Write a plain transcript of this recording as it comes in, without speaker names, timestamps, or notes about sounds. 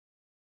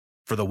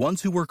For the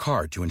ones who work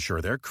hard to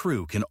ensure their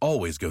crew can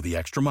always go the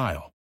extra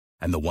mile,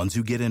 and the ones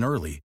who get in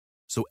early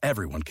so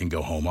everyone can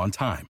go home on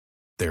time,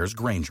 there's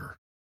Grainger,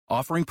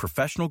 offering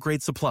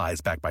professional-grade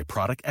supplies backed by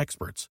product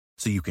experts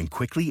so you can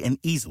quickly and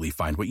easily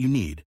find what you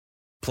need.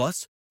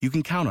 Plus, you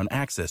can count on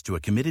access to a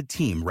committed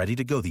team ready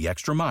to go the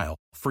extra mile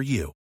for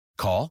you.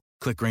 Call,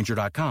 click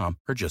Grainger.com,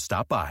 or just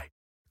stop by.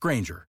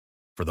 Grainger,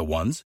 for the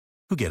ones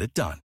who get it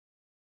done.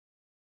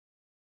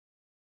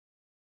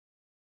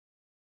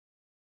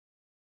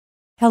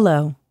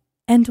 Hello,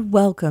 and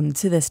welcome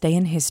to This Day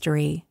in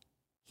History.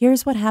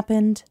 Here's what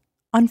happened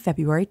on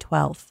February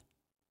 12th.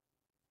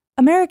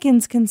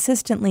 Americans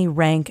consistently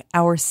rank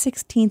our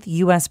 16th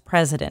U.S.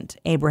 President,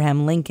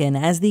 Abraham Lincoln,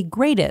 as the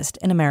greatest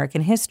in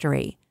American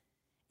history.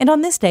 And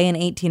on this day in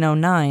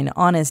 1809,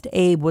 Honest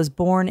Abe was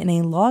born in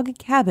a log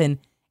cabin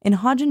in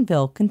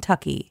Hodgenville,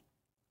 Kentucky.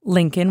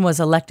 Lincoln was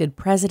elected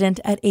president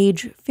at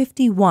age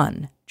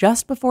 51,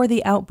 just before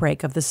the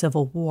outbreak of the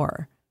Civil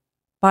War.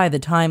 By the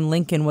time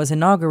Lincoln was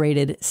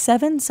inaugurated,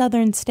 7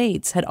 southern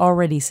states had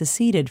already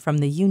seceded from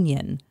the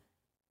Union.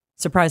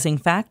 Surprising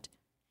fact,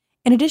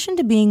 in addition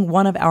to being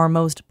one of our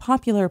most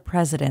popular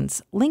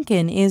presidents,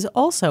 Lincoln is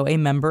also a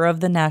member of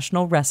the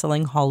National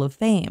Wrestling Hall of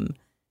Fame.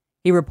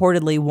 He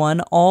reportedly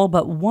won all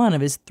but one of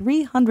his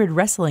 300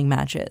 wrestling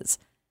matches.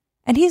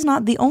 And he's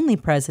not the only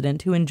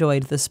president who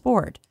enjoyed the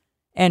sport.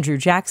 Andrew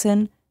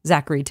Jackson,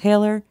 Zachary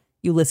Taylor,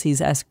 Ulysses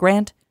S.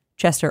 Grant,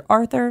 Chester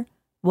Arthur,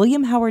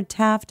 William Howard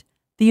Taft,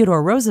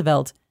 Theodore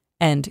Roosevelt,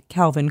 and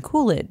Calvin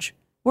Coolidge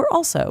were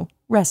also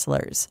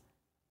wrestlers.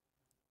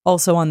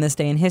 Also on this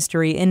day in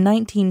history, in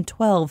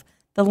 1912,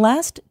 the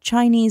last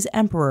Chinese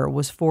emperor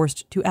was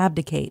forced to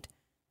abdicate.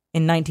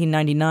 In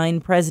 1999,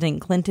 President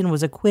Clinton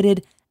was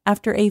acquitted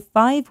after a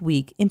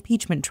 5-week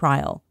impeachment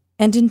trial.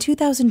 And in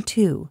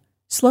 2002,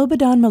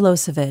 Slobodan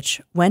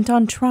Milosevic went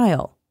on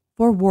trial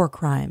for war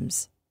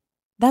crimes.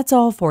 That's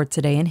all for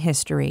today in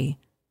history.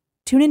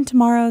 Tune in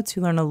tomorrow to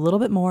learn a little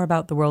bit more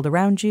about the world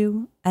around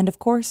you, and of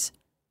course,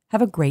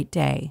 have a great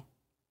day.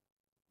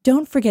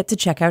 Don't forget to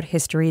check out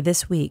History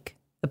This Week,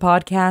 the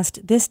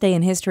podcast This Day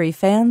in History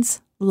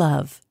fans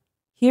love.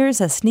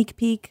 Here's a sneak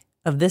peek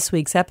of this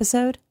week's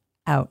episode,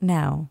 out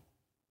now.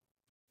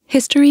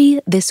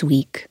 History This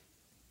Week,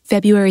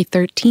 February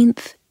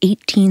 13th,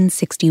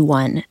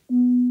 1861.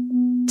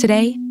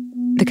 Today,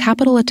 the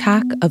Capitol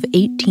attack of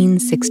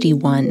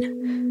 1861.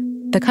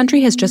 The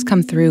country has just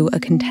come through a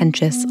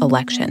contentious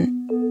election.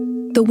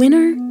 The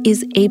winner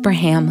is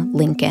Abraham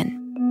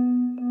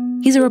Lincoln.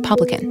 He's a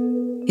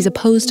Republican. He's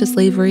opposed to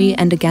slavery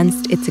and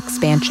against its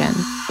expansion.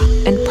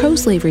 And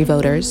pro-slavery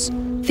voters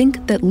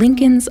think that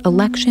Lincoln's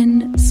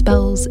election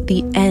spells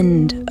the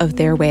end of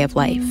their way of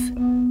life.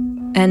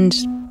 And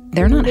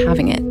they're not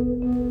having it.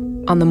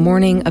 On the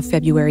morning of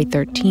February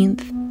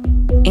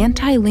 13th,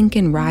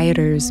 anti-Lincoln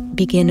rioters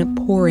begin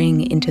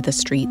pouring into the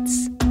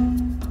streets.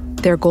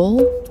 Their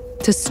goal?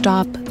 To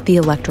stop the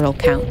electoral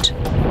count.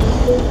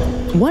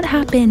 What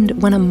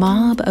happened when a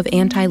mob of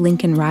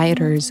anti-Lincoln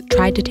rioters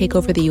tried to take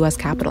over the U.S.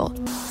 Capitol?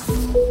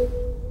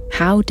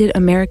 How did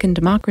American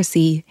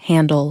democracy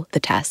handle the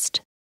test?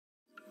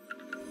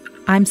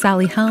 I'm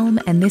Sally Helm,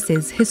 and this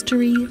is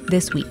History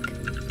This Week.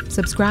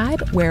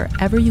 Subscribe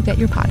wherever you get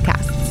your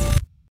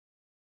podcasts.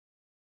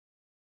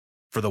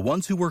 For the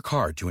ones who work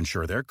hard to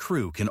ensure their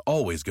crew can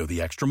always go the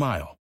extra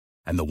mile,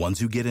 and the ones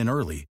who get in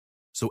early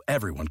so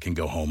everyone can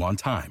go home on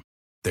time,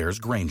 there's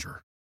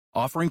Grainger,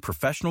 offering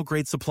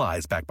professional-grade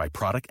supplies backed by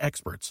product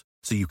experts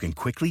so you can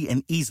quickly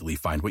and easily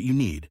find what you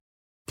need.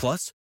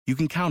 Plus, you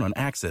can count on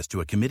access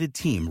to a committed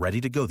team ready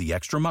to go the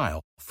extra mile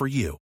for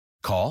you.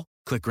 Call,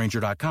 click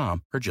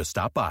Grainger.com, or just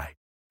stop by.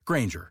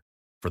 Grainger,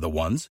 for the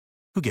ones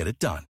who get it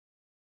done.